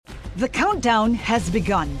The countdown has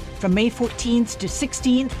begun. From May 14th to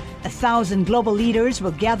 16th, 1,000 global leaders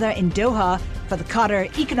will gather in Doha for the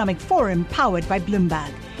Qatar Economic Forum powered by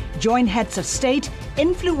Bloomberg. Join heads of state,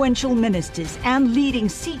 influential ministers, and leading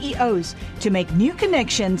CEOs to make new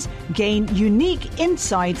connections, gain unique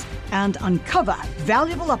insights, and uncover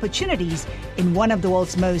valuable opportunities in one of the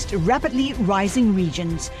world's most rapidly rising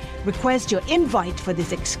regions. Request your invite for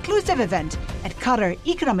this exclusive event at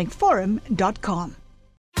QatarEconomicForum.com.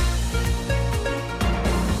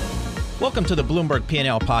 Welcome to the Bloomberg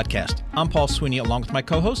P&L podcast. I'm Paul Sweeney along with my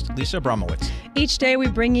co-host, Lisa Abramowitz. Each day we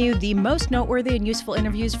bring you the most noteworthy and useful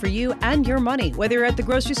interviews for you and your money, whether you're at the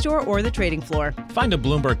grocery store or the trading floor. Find a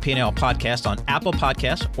Bloomberg P&L podcast on Apple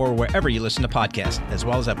Podcasts or wherever you listen to podcasts, as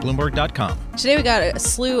well as at Bloomberg.com. Today we got a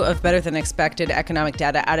slew of better than expected economic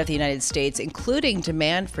data out of the United States, including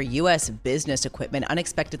demand for U.S. business equipment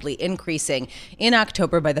unexpectedly increasing in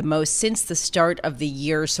October by the most since the start of the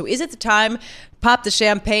year. So is it the time? Pop the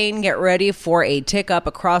champagne, get ready for a tick up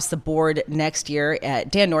across the board next year.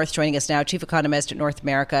 Dan North joining us now, Chief Economist at North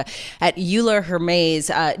America at Euler Hermes.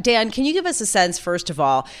 Dan, can you give us a sense, first of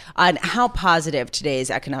all, on how positive today's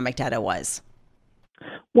economic data was?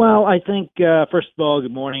 Well, I think, first of all,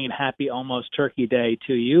 good morning and happy almost Turkey Day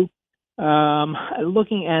to you.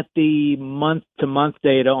 Looking at the month-to-month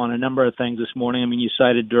data on a number of things this morning, I mean, you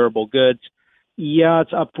cited durable goods. Yeah,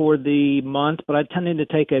 it's up for the month, but I tended to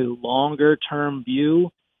take a longer-term view.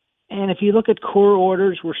 And if you look at core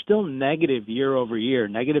orders, we're still negative year over year,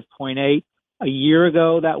 negative 0.8. A year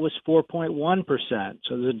ago, that was 4.1%.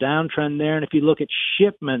 So there's a downtrend there. And if you look at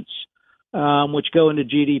shipments, which go into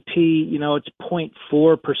GDP, you know, it's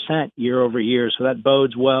 0.4% year over year. So that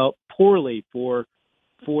bodes poorly for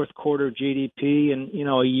fourth quarter GDP. And, you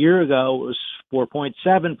know, a year ago, it was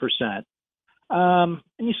 4.7%. And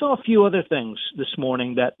you saw a few other things this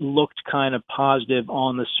morning that looked kind of positive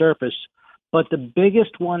on the surface. But the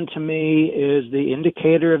biggest one to me is the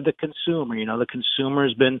indicator of the consumer. You know, the consumer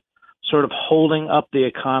has been sort of holding up the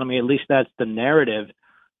economy. At least that's the narrative.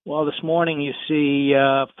 Well, this morning you see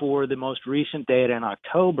for the most recent data in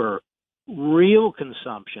October, real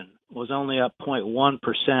consumption was only up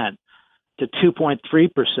 0.1% to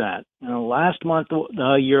 2.3%. You know, last month,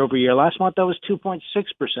 year over year, last month that was 2.6%,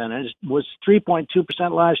 and it was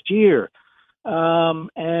 3.2% last year.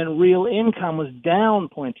 And real income was down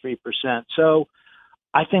 0.3%. So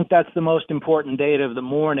I think that's the most important data of the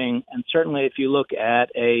morning. And certainly if you look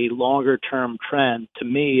at a longer term trend, to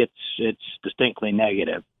me, it's distinctly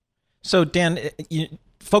negative. So Dan,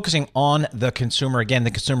 focusing on the consumer, again,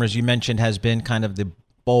 the consumer, as you mentioned, has been kind of the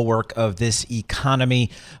bulwark of this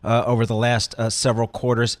economy over the last several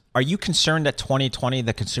quarters. Are you concerned that 2020,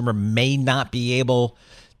 the consumer may not be able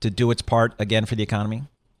to do its part again for the economy?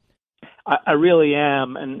 I really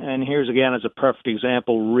am. And here's, again, as a perfect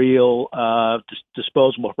example, real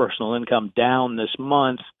disposable personal income down this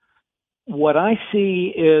month. What I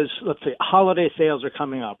see is, let's say, holiday sales are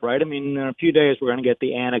coming up, right? I mean, in a few days, we're going to get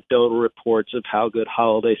the anecdotal reports of how good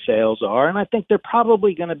holiday sales are. And I think they're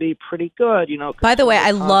probably going to be pretty good, you know. By the way,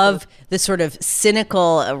 I love the sort of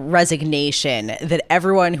cynical resignation that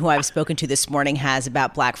everyone who I've spoken to this morning has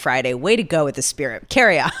about Black Friday. Way to go with the spirit.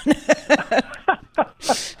 Carry on.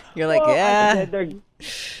 You're like, well, yeah.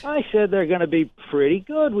 I said they're going to be pretty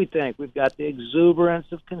good, we think. We've got the exuberance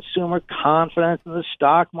of consumer confidence and the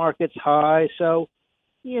stock market's high. So,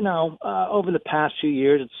 you know, over the past few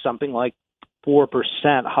years, it's something like 4%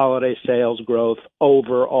 holiday sales growth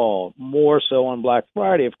overall, more so on Black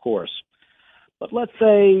Friday, of course. But let's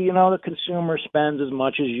say, you know, the consumer spends as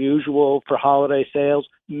much as usual for holiday sales,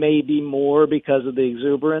 maybe more because of the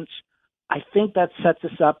exuberance. I think that sets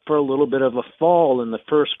us up for a little bit of a fall in the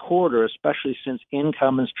first quarter, especially since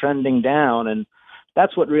income is trending down. And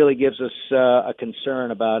that's what really gives us a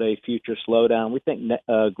concern about a future slowdown. We think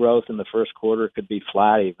growth in the first quarter could be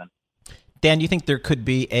flat even. Dan, do you think there could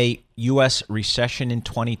be a U.S. recession in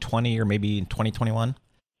 2020 or maybe in 2021?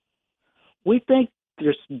 We think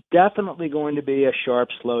there's definitely going to be a sharp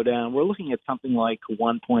slowdown. We're looking at something like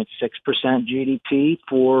 1.6% GDP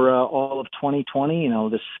for all of 2020. You know,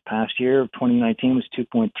 this past year of 2019 was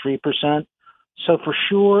 2.3%. So for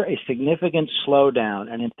sure, a significant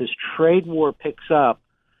slowdown. And if this trade war picks up,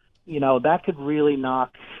 you know, that could really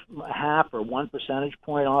knock half or 1 percentage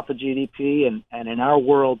point off of GDP. And in our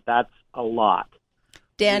world, that's a lot.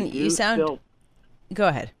 Dan, you sound... Go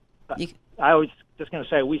ahead. I was just going to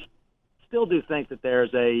say, we still do think that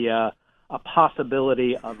there's a a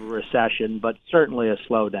possibility of a recession, but certainly a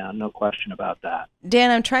slowdown, no question about that. Dan,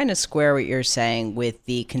 I'm trying to square what you're saying with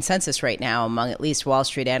the consensus right now among at least Wall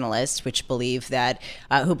Street analysts, which believe that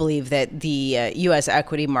the U.S.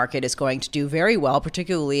 equity market is going to do very well,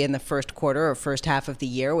 particularly in the first quarter or first half of the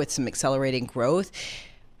year with some accelerating growth.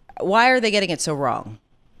 Why are they getting it so wrong?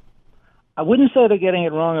 I wouldn't say they're getting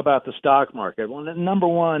it wrong about the stock market. Well, number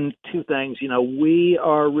one, two things. We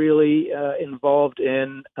are really involved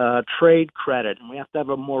in trade credit, and we have to have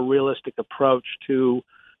a more realistic approach to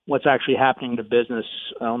what's actually happening to business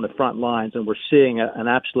on the front lines, and we're seeing an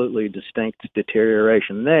absolutely distinct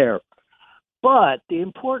deterioration there. But the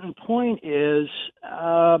important point is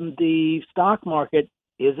the stock market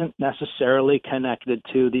isn't necessarily connected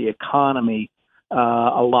to the economy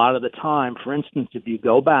a lot of the time. For instance, if you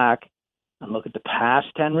go back and look at the past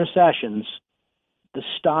 10 recessions, the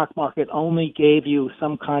stock market only gave you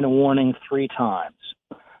some kind of warning 3 times.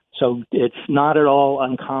 So it's not at all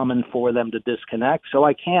uncommon for them to disconnect. So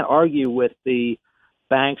I can't argue with the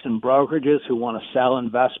banks and brokerages who want to sell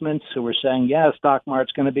investments who are saying, yeah, the stock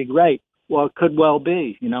market's going to be great. Well, it could well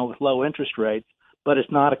be, with low interest rates, but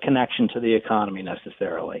it's not a connection to the economy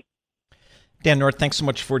necessarily. Dan North, thanks so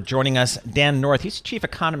much for joining us. Dan North, he's chief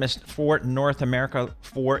economist for North America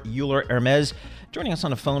for Euler Hermes, joining us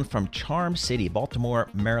on the phone from Charm City, Baltimore,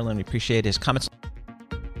 Maryland. We appreciate his comments.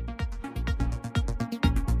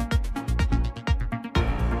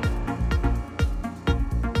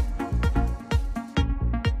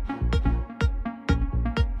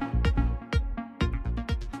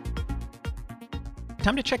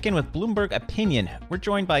 Time to check in with Bloomberg Opinion. We're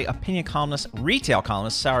joined by opinion columnist, retail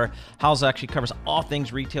columnist, Sarah Halzack. She covers all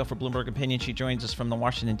things retail for Bloomberg Opinion. She joins us from the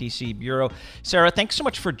Washington, D.C. Bureau. Sarah, thanks so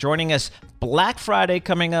much for joining us. Black Friday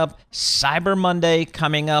coming up, Cyber Monday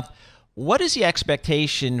coming up. What is the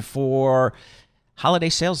expectation for holiday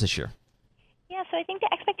sales this year? So I think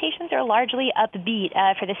the expectations are largely upbeat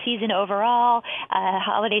for the season overall.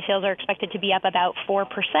 Holiday sales are expected to be up about 4%,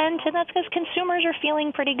 and that's because consumers are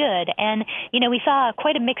feeling pretty good. And, we saw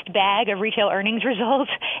quite a mixed bag of retail earnings results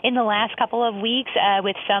in the last couple of weeks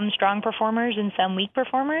with some strong performers and some weak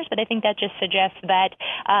performers. But I think that just suggests that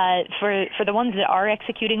for the ones that are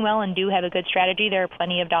executing well and do have a good strategy, there are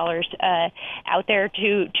plenty of dollars out there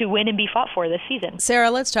to win and be fought for this season.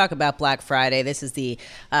 Sarah, let's talk about Black Friday. This is the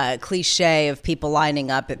cliche of people lining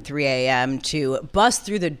up at 3 a.m. to bust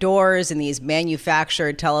through the doors in these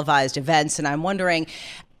manufactured televised events. And I'm wondering,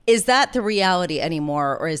 is that the reality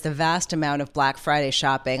anymore, or is the vast amount of Black Friday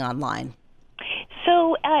shopping online?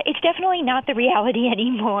 So it's definitely not the reality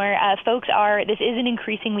anymore. This is an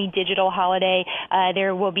increasingly digital holiday.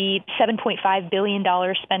 There will be $7.5 billion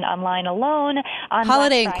spent online alone on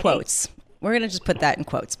holiday Black in Friday. quotes. We're going to just put that in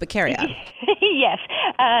quotes, but carry on. Yes.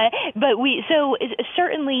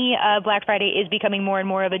 Certainly Black Friday is becoming more and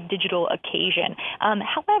more of a digital occasion.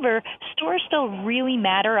 However, stores still really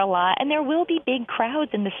matter a lot, and there will be big crowds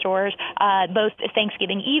in the stores, both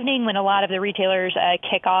Thanksgiving evening when a lot of the retailers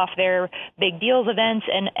kick off their big deals events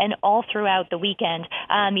and all throughout the weekend.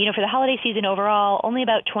 For the holiday season overall, only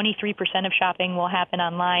about 23% of shopping will happen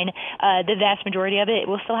online. The vast majority of it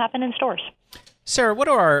will still happen in stores. Sarah, what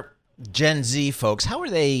are our Gen Z folks, how are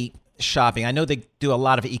they shopping? I know they do a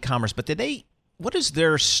lot of e-commerce, but what is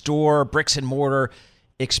their store bricks and mortar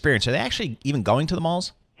experience? Are they actually even going to the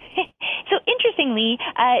malls? So interestingly,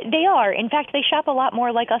 they are. In fact, they shop a lot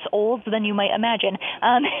more like us olds than you might imagine.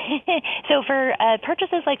 So for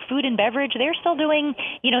purchases like food and beverage, they're still doing,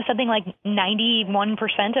 something like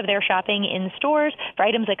 91% of their shopping in stores. For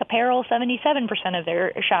items like apparel, 77% of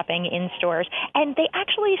their shopping in stores. And they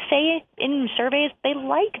actually say in surveys they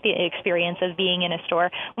like the experience of being in a store.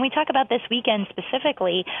 When we talk about this weekend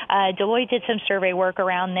specifically, Deloitte did some survey work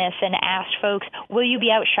around this and asked folks, will you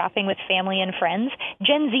be out shopping with family and friends?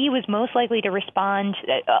 Gen Z was most likely to respond,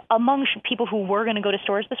 among people who were going to go to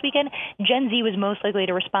stores this weekend, Gen Z was most likely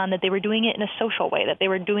to respond that they were doing it in a social way, that they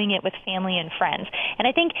were doing it with family and friends. And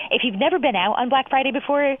I think if you've never been out on Black Friday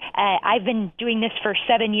before, I've been doing this for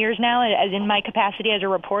 7 years now, as in my capacity as a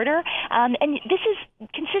reporter, and this is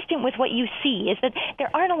consistent with what you see, is that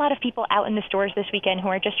there aren't a lot of people out in the stores this weekend who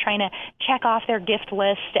are just trying to check off their gift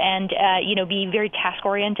list and, be very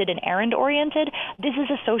task-oriented and errand-oriented. This is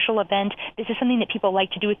a social event. This is something that people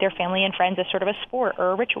like to do with their family and friends as sort of a sport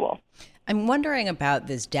or a ritual. I'm wondering about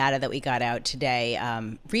this data that we got out today.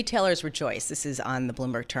 Retailers rejoice. This is on the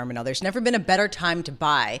Bloomberg terminal. There's never been a better time to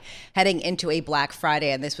buy heading into a Black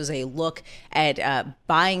Friday. And this was a look at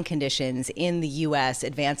buying conditions in the U.S.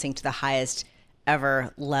 advancing to the highest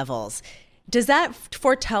ever levels. Does that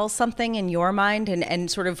foretell something in your mind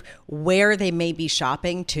and sort of where they may be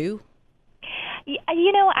shopping to?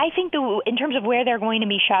 I think in terms of where they're going to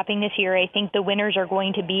be shopping this year, I think the winners are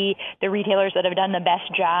going to be the retailers that have done the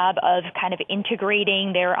best job of kind of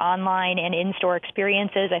integrating their online and in-store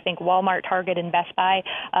experiences. I think Walmart, Target, and Best Buy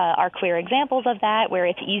are clear examples of that, where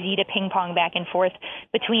it's easy to ping pong back and forth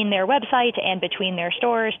between their website and between their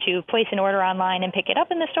stores to place an order online and pick it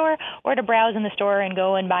up in the store, or to browse in the store and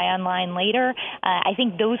go and buy online later. I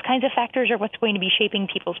think those kinds of factors are what's going to be shaping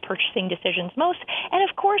people's purchasing decisions most. And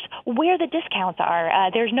of course, where the discounts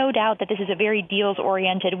are. There's no doubt that this is a very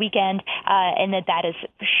deals-oriented weekend, and that is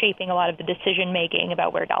shaping a lot of the decision-making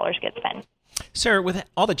about where dollars get spent. Sarah, with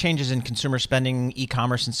all the changes in consumer spending,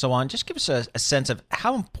 e-commerce, and so on, just give us a sense of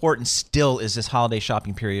how important still is this holiday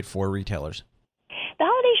shopping period for retailers? The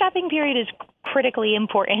holiday shopping period is critically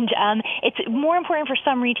important. It's more important for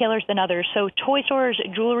some retailers than others. So toy stores,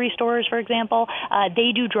 jewelry stores, for example,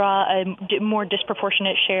 they do draw a more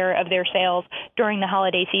disproportionate share of their sales during the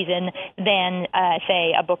holiday season than,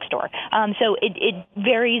 say, a bookstore. So it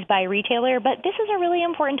varies by retailer, but this is a really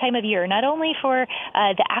important time of year, not only for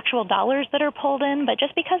the actual dollars that are pulled in, but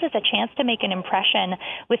just because it's a chance to make an impression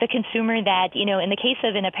with a consumer that, in the case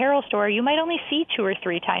of an apparel store, you might only see 2 or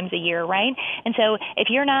 3 times a year, right? And so if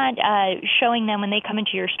you're not showing them when they come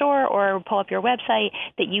into your store or pull up your website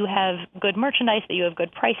that you have good merchandise, that you have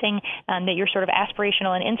good pricing, that you're sort of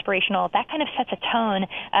aspirational and inspirational, that kind of sets a tone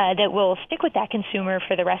that will stick with that consumer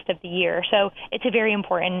for the rest of the year. So it's a very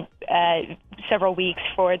important several weeks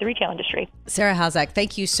for the retail industry. Sarah Halzack,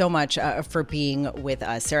 thank you so much for being with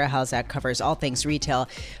us. Sarah Halzack covers all things retail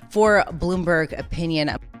for Bloomberg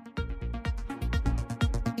Opinion.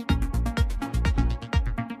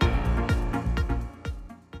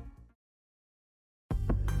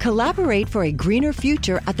 Collaborate for a greener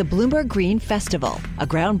future at the Bloomberg Green Festival, a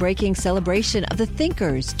groundbreaking celebration of the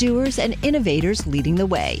thinkers, doers, and innovators leading the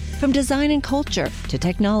way. From design and culture to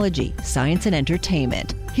technology, science, and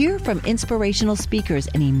entertainment. Hear from inspirational speakers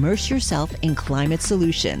and immerse yourself in climate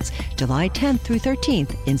solutions. July 10th through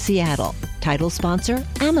 13th in Seattle. Title sponsor,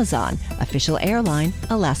 Amazon. Official airline,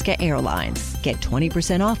 Alaska Airlines. Get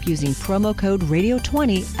 20% off using promo code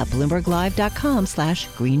radio20 at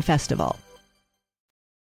bloomberglive.com/greenfestival.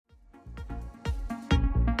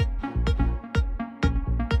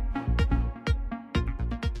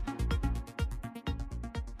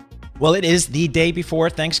 Well, it is the day before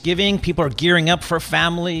Thanksgiving. People are gearing up for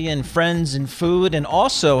family and friends and food, and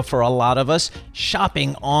also for a lot of us,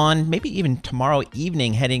 shopping on maybe even tomorrow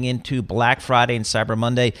evening, heading into Black Friday and Cyber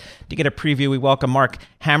Monday. To get a preview, we welcome Mark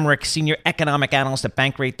Hamrick, Senior Economic Analyst at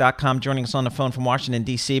Bankrate.com, joining us on the phone from Washington,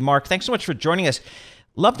 D.C. Mark, thanks so much for joining us.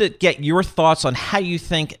 Love to get your thoughts on how you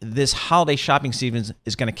think this holiday shopping season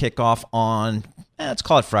is going to kick off on, let's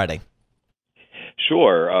call it Friday.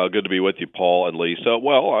 Sure. Good to be with you, Paul and Lisa.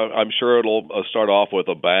 Well, I'm sure it'll start off with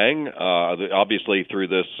a bang. Obviously, through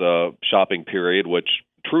this shopping period, which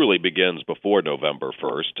truly begins before November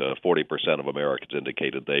 1st. 40% of Americans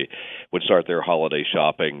indicated they would start their holiday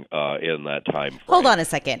shopping in that time frame. Hold on a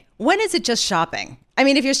second. When is it just shopping? I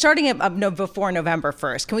mean, if you're starting it before November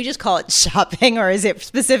 1st, can we just call it shopping, or is it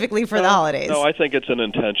specifically for the holidays? No, I think it's an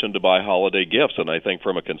intention to buy holiday gifts, and I think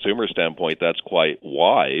from a consumer standpoint, that's quite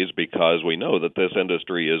wise because we know that this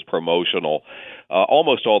industry is promotional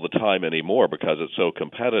almost all the time anymore because it's so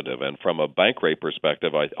competitive. And from a Bankrate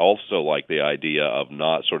perspective, I also like the idea of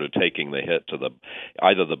not sort of taking the hit to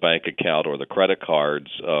either the bank account or the credit cards,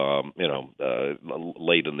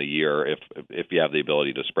 late in the year if you have the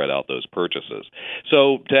ability to spread out those purchases.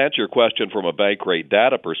 So to answer your question from a Bankrate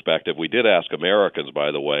data perspective, we did ask Americans,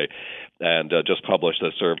 by the way, and just published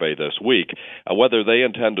a survey this week, whether they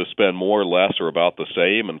intend to spend more, less, or about the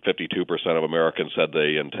same, and 52% of Americans said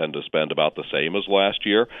they intend to spend about the same as last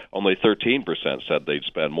year. Only 13% said they'd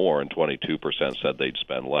spend more, and 22% said they'd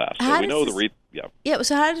spend less. So we know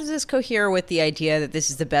so how does this cohere with the idea that this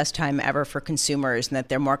is the best time ever for consumers and that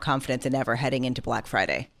they're more confident than ever heading into Black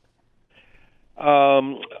Friday?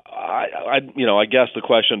 I guess the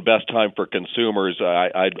question, best time for consumers,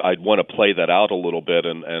 I'd want to play that out a little bit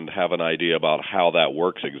and have an idea about how that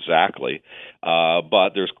works exactly. But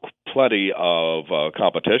there's plenty of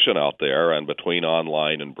competition out there, and between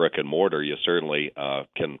online and brick and mortar, you certainly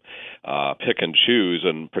can pick and choose,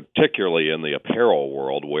 and particularly in the apparel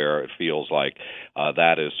world where it feels like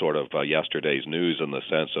that is sort of yesterday's news in the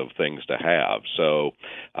sense of things to have. So,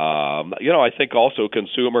 I think also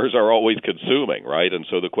consumers are always consuming, right? And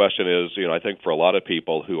so the question is, I think for a lot of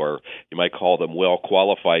people who are, you might call them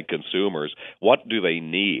well-qualified consumers, what do they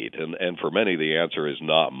need? And for many, the answer is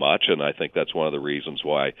not much, and I think that's one of the reasons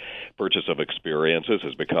why purchase of experiences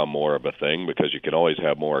has become more of a thing, because you can always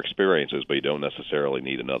have more experiences, but you don't necessarily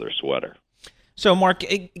need another sweater. So, Mark,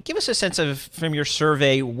 give us a sense of, from your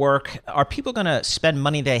survey work, are people going to spend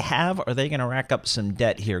money they have, or are they going to rack up some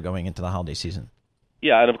debt here going into the holiday season?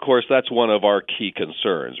 Yeah, and of course, that's one of our key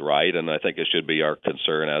concerns, right? And I think it should be our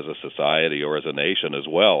concern as a society or as a nation as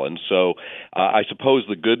well. And so I suppose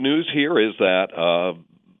the good news here is that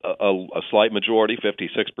a slight majority,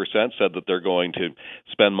 56%, said that they're going to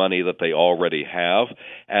spend money that they already have.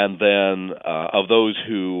 And then of those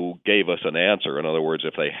who gave us an answer, in other words,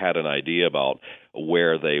 if they had an idea about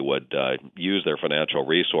where they would use their financial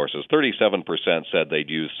resources, 37% said they'd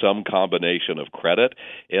use some combination of credit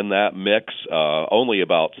in that mix. Only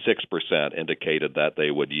about 6% indicated that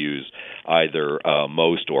they would use either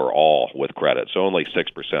most or all with credit. So only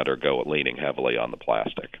 6% are leaning heavily on the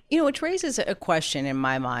plastic. Which raises a question in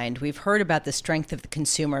my mind. We've heard about the strength of the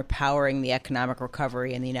consumer powering the economic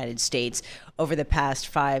recovery in the United States over the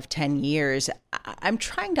past 5-10 years. I'm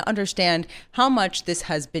trying to understand how much this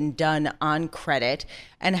has been done on credit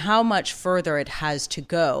and how much further it has to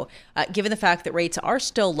go, given the fact that rates are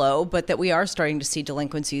still low, but that we are starting to see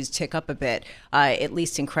delinquencies tick up a bit, at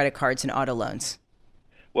least in credit cards and auto loans.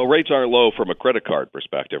 Well, rates aren't low from a credit card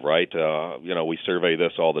perspective, right? We survey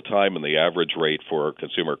this all the time, and the average rate for a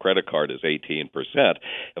consumer credit card is 18%.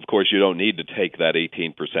 Of course, you don't need to take that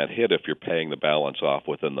 18% hit if you're paying the balance off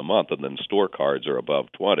within the month, and then store cards are above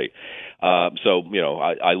 20.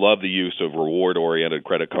 I love the use of reward-oriented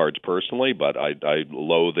credit cards personally, but I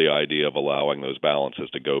loathe the idea of allowing those balances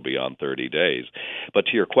to go beyond 30 days. But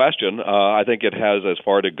to your question, I think it has as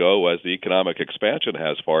far to go as the economic expansion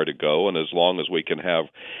has far to go, and as long as we can have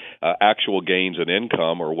actual gains in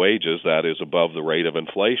income or wages, that is above the rate of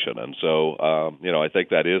inflation. And so, I think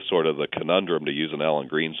that is sort of the conundrum, to use an Alan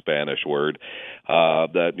Greenspan-ish word,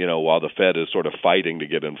 that, while the Fed is sort of fighting to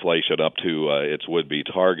get inflation up to its would-be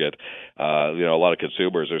target, a lot of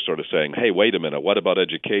consumers are sort of saying, hey, wait a minute, what about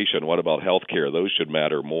education? What about health care? Those should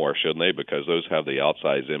matter more, shouldn't they? Because those have the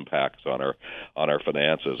outsized impacts on our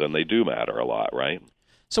finances, and they do matter a lot, right?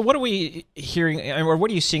 So what are we hearing, or what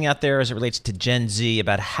are you seeing out there as it relates to Gen Z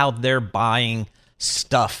about how they're buying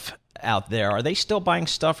stuff out there? Are they still buying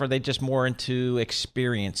stuff, or are they just more into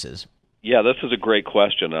experiences? Yeah, this is a great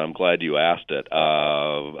question, and I'm glad you asked it,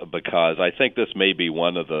 because I think this may be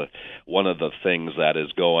one of the things that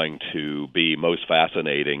is going to be most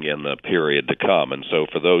fascinating in the period to come. And so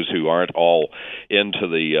for those who aren't all into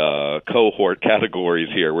the cohort categories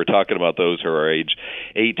here, we're talking about those who are age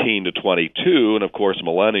 18 to 22, and of course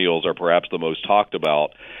millennials are perhaps the most talked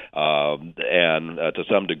about, and to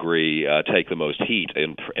some degree take the most heat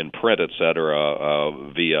in print, et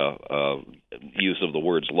cetera, via use of the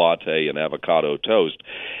words latte and avocado toast,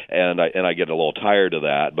 and I get a little tired of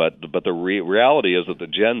that. But the reality is that the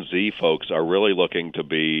Gen Z folks are really looking to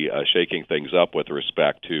be shaking things up with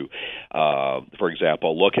respect to, for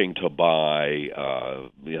example, looking to buy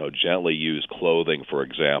gently used clothing, for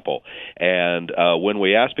example. And when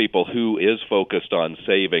we ask people who is focused on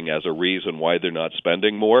saving as a reason why they're not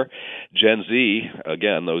spending more, Gen Z,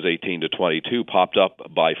 again, those 18 to 22, popped up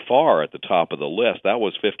by far at the top of the list. That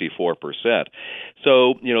was 54%.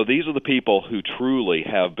 So, these are the people who truly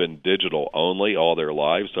have been digital only all their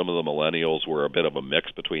lives. Some of the millennials were a bit of a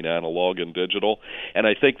mix between analog and digital. And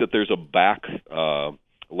I think that there's a backlash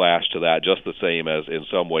to that, just the same as in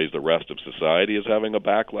some ways the rest of society is having a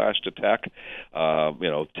backlash to tech.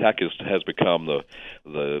 Tech has become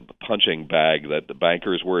the punching bag that the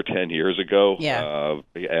bankers were 10 years ago. Yeah.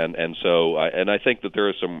 So I think that there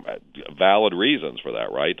are some valid reasons for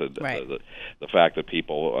that, right? The fact that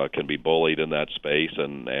people can be bullied in that space,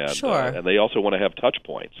 and sure. And they also want to have touch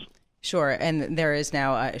points. Sure, and there is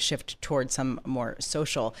now a shift towards some more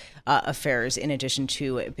social affairs in addition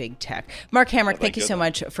to big tech. Mark Hamrick, thank you so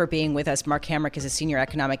much for being with us. Mark Hamrick is a senior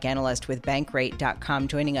economic analyst with Bankrate.com,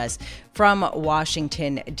 joining us from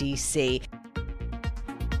Washington, D.C.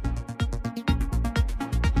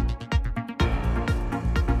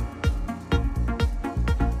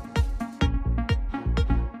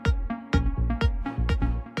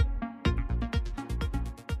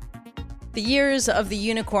 The years of the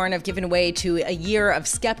unicorn have given way to a year of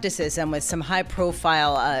skepticism, with some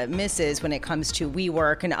high-profile misses when it comes to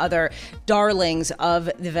WeWork and other darlings of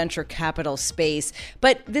the venture capital space.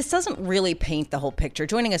 But this doesn't really paint the whole picture.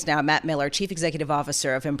 Joining us now, Matt Miller, Chief Executive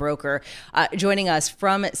Officer of Embroker, joining us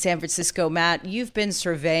from San Francisco. Matt, you've been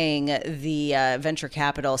surveying the venture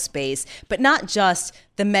capital space, but not just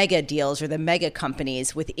the mega deals or the mega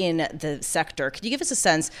companies within the sector. Could you give us a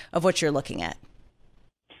sense of what you're looking at?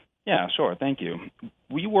 Yeah, sure. Thank you.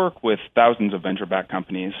 We work with thousands of venture-backed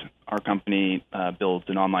companies. Our company builds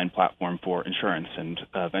an online platform for insurance, and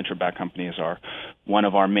venture-backed companies are one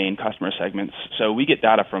of our main customer segments. So we get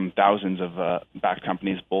data from thousands of backed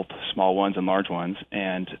companies, both small ones and large ones.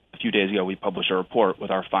 And a few days ago, we published a report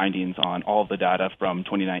with our findings on all of the data from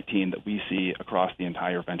 2019 that we see across the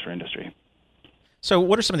entire venture industry. So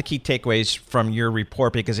what are some of the key takeaways from your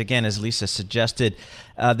report? Because again, as Lisa suggested,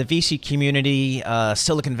 the VC community,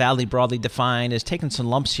 Silicon Valley broadly defined, is taking some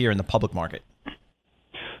lumps here in the public market.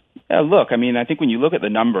 Look, I mean, I think when you look at the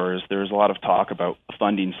numbers, there's a lot of talk about a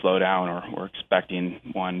funding slowdown or expecting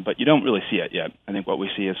one, but you don't really see it yet. I think what we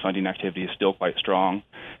see is funding activity is still quite strong,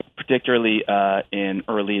 particularly in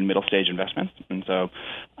early and middle stage investments. And so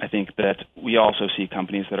I think that we also see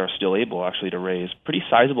companies that are still able actually to raise pretty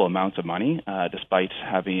sizable amounts of money despite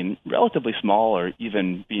having relatively small or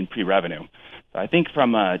even being pre-revenue. I think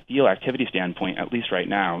from a deal activity standpoint, at least right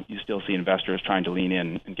now, you still see investors trying to lean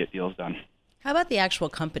in and get deals done. How about the actual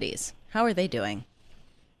companies? How are they doing?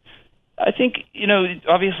 I think,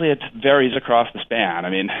 obviously it varies across the span.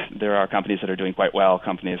 I mean, there are companies that are doing quite well,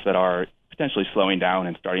 companies that are potentially slowing down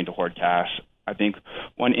and starting to hoard cash. I think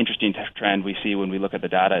one interesting trend we see when we look at the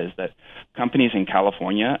data is that companies in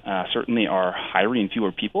California certainly are hiring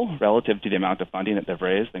fewer people relative to the amount of funding that they've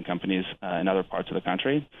raised than companies in other parts of the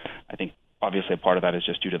country. I think obviously a part of that is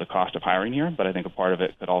just due to the cost of hiring here, but I think a part of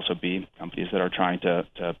it could also be companies that are trying to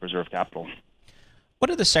preserve capital. What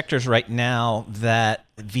are the sectors right now that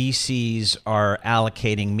VCs are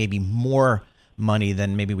allocating maybe more money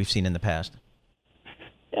than maybe we've seen in the past?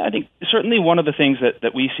 Yeah, I think certainly one of the things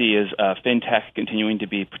that we see is fintech continuing to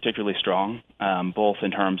be particularly strong, both in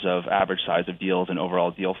terms of average size of deals and overall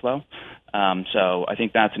deal flow. So I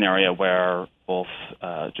think that's an area where both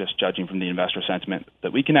just judging from the investor sentiment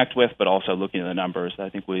that we connect with, but also looking at the numbers, I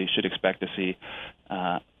think we should expect to see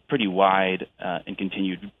pretty wide and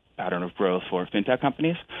continued pattern of growth for fintech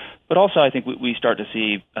companies. But also I think we start to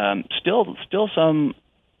see still some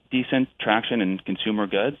decent traction in consumer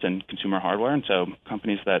goods and consumer hardware. And so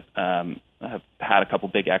companies that have had a couple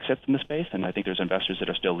big exits in the space, and I think there's investors that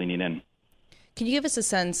are still leaning in. Can you give us a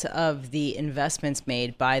sense of the investments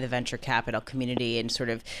made by the venture capital community and sort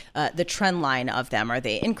of the trend line of them? Are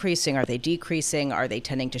they increasing? Are they decreasing? Are they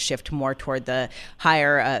tending to shift more toward the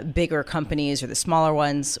higher, bigger companies or the smaller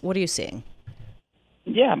ones? What are you seeing?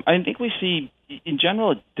 Yeah, I think we see, in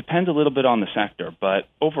general, it depends a little bit on the sector, but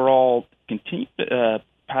overall, continued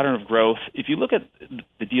pattern of growth. If you look at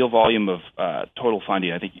the deal volume of total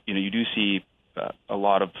funding, I think you do see a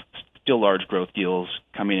lot of still large growth deals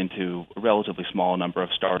coming into a relatively small number of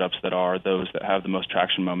startups that are those that have the most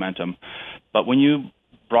traction momentum. But when you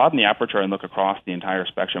broaden the aperture and look across the entire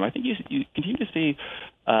spectrum, I think you continue to see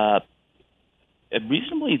a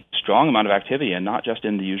reasonably strong amount of activity, and not just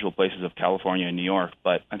in the usual places of California and New York,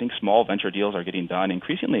 but I think small venture deals are getting done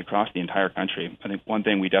increasingly across the entire country. I think one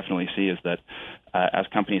thing we definitely see is that as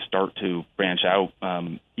companies start to branch out,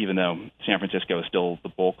 even though San Francisco is still the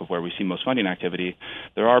bulk of where we see most funding activity,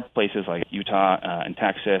 there are places like Utah and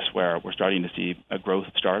Texas where we're starting to see a growth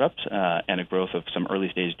of startups and a growth of some early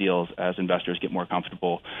stage deals as investors get more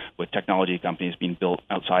comfortable with technology companies being built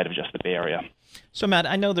outside of just the Bay Area. So Matt,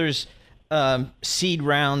 I know there's seed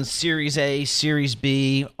rounds, Series A, Series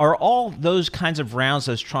B. Are all those kinds of rounds,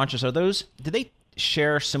 those tranches, do they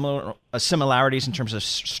share similarities in terms of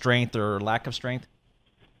strength or lack of strength?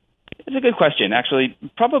 It's a good question. Actually,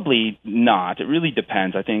 probably not. It really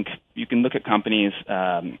depends. I think you can look at companies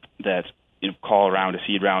that call around a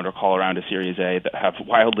seed round or call around a Series A that have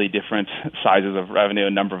wildly different sizes of revenue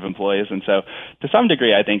and number of employees. And so to some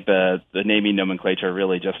degree, I think the naming nomenclature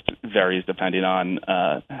really just varies depending on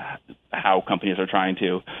how companies are trying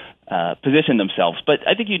to position themselves. But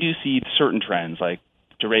I think you do see certain trends, like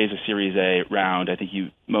to raise a Series A round, I think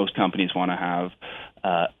most companies want to have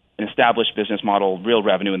an established business model, real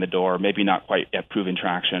revenue in the door, maybe not quite yet proven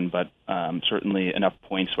traction, but certainly enough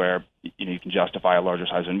points where you can justify a larger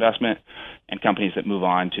size of investment. And companies that move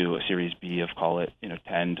on to a Series B of, call it,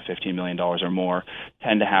 $10 to $15 million or more,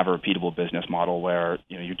 tend to have a repeatable business model where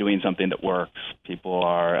you're doing something that works. People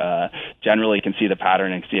are generally can see the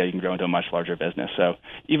pattern and see how you can grow into a much larger business. So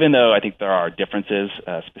even though I think there are differences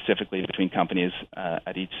specifically between companies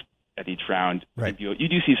at each round, right, you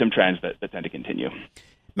do see some trends that tend to continue.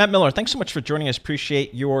 Matt Miller, thanks so much for joining us.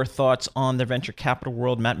 Appreciate your thoughts on the venture capital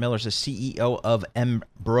world. Matt Miller is the CEO of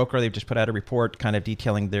broker. They've just put out a report kind of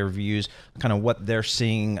detailing their views, kind of what they're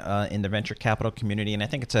seeing in the venture capital community. And I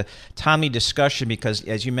think it's a timely discussion because,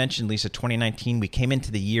 as you mentioned, Lisa, 2019, we came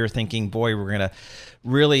into the year thinking, boy, we're going to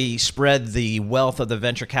really spread the wealth of the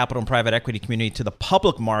venture capital and private equity community to the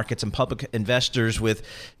public markets and public investors with,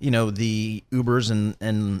 the Ubers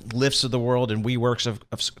and Lyfts of the world and WeWorks, of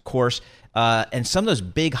course. And some of those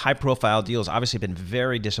big high-profile deals obviously have been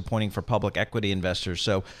very disappointing for public equity investors.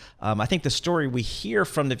 So I think the story we hear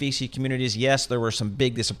from the VC community is, yes, there were some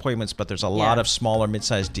big disappointments, but there's a lot of smaller,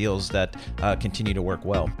 mid-sized deals that continue to work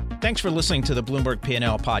well. Thanks for listening to the Bloomberg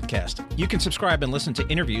P&L podcast. You can subscribe and listen to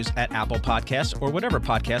interviews at Apple Podcasts or whatever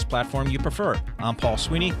podcast platform you prefer. I'm Paul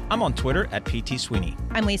Sweeney. I'm on Twitter at PT Sweeney.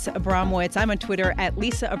 I'm Lisa Abramowitz. I'm on Twitter at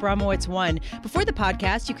Lisa Abramowitz1. Before the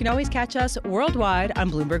podcast, you can always catch us worldwide on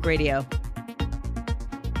Bloomberg Radio.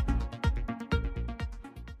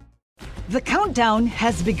 The countdown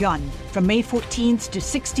has begun. From May 14th to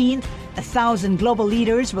 16th, 1,000 global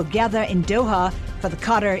leaders will gather in Doha for the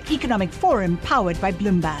Qatar Economic Forum powered by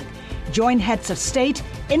Bloomberg. Join heads of state,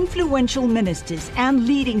 influential ministers, and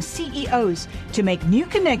leading CEOs to make new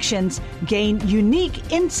connections, gain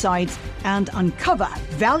unique insights, and uncover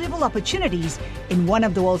valuable opportunities in one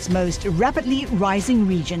of the world's most rapidly rising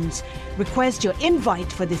regions. Request your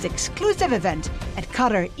invite for this exclusive event at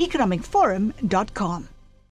QatarEconomicForum.com.